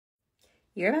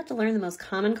You're about to learn the most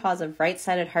common cause of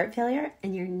right-sided heart failure,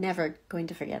 and you're never going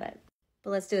to forget it.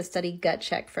 But let's do a study gut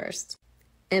check first.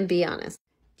 And be honest.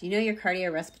 Do you know your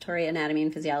cardiorespiratory anatomy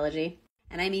and physiology?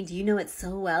 And I mean, do you know it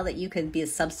so well that you could be a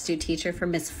substitute teacher for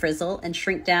Miss Frizzle and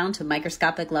shrink down to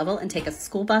microscopic level and take a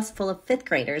school bus full of fifth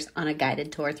graders on a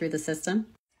guided tour through the system?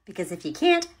 Because if you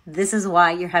can't, this is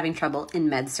why you're having trouble in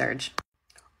med-surg.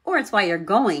 Or it's why you're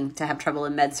going to have trouble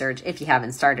in med-surg if you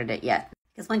haven't started it yet.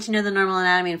 Because once you know the normal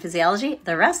anatomy and physiology,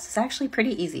 the rest is actually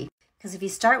pretty easy. Because if you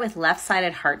start with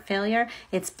left-sided heart failure,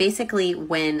 it's basically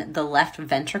when the left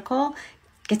ventricle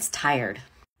gets tired.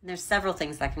 And there's several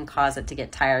things that can cause it to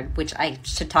get tired, which I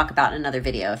should talk about in another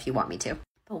video if you want me to.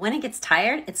 But when it gets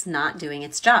tired, it's not doing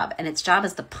its job. And its job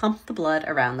is to pump the blood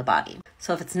around the body.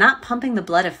 So if it's not pumping the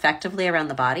blood effectively around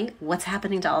the body, what's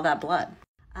happening to all that blood?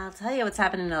 I'll tell you what's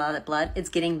happening to all that blood. It's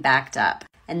getting backed up.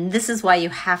 And this is why you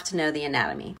have to know the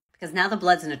anatomy. Because now the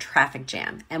blood's in a traffic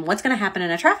jam. And what's going to happen in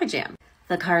a traffic jam?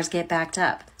 The cars get backed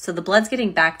up. So the blood's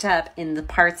getting backed up in the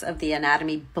parts of the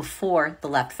anatomy before the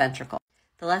left ventricle.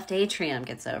 The left atrium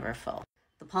gets overfull.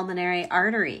 The pulmonary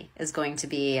artery is going to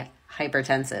be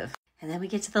hypertensive. And then we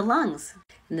get to the lungs.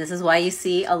 And this is why you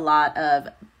see a lot of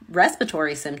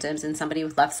respiratory symptoms in somebody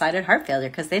with left-sided heart failure,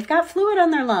 because they've got fluid on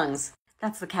their lungs.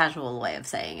 That's the casual way of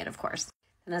saying it, of course.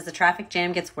 And as the traffic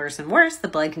jam gets worse and worse, the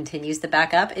blood continues to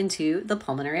back up into the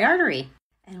pulmonary artery.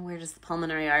 And where does the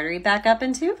pulmonary artery back up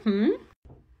into?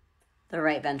 The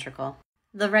right ventricle.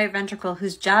 The right ventricle,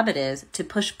 whose job it is to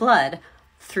push blood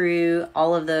through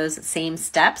all of those same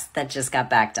steps that just got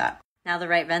backed up. Now the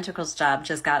right ventricle's job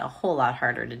just got a whole lot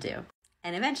harder to do.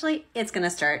 And eventually, it's going to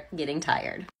start getting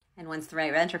tired. And once the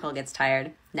right ventricle gets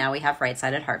tired, now we have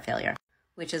right-sided heart failure.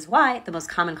 Which is why the most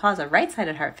common cause of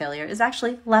right-sided heart failure is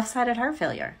actually left-sided heart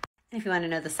failure. And if you want to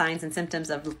know the signs and symptoms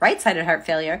of right-sided heart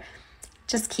failure,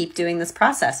 just keep doing this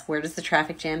process. Where does the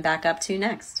traffic jam back up to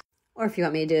next? Or if you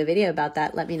want me to do a video about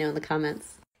that, let me know in the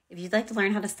comments. If you'd like to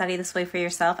learn how to study this way for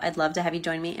yourself, I'd love to have you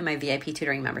join me in my VIP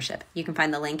tutoring membership. You can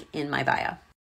find the link in my bio.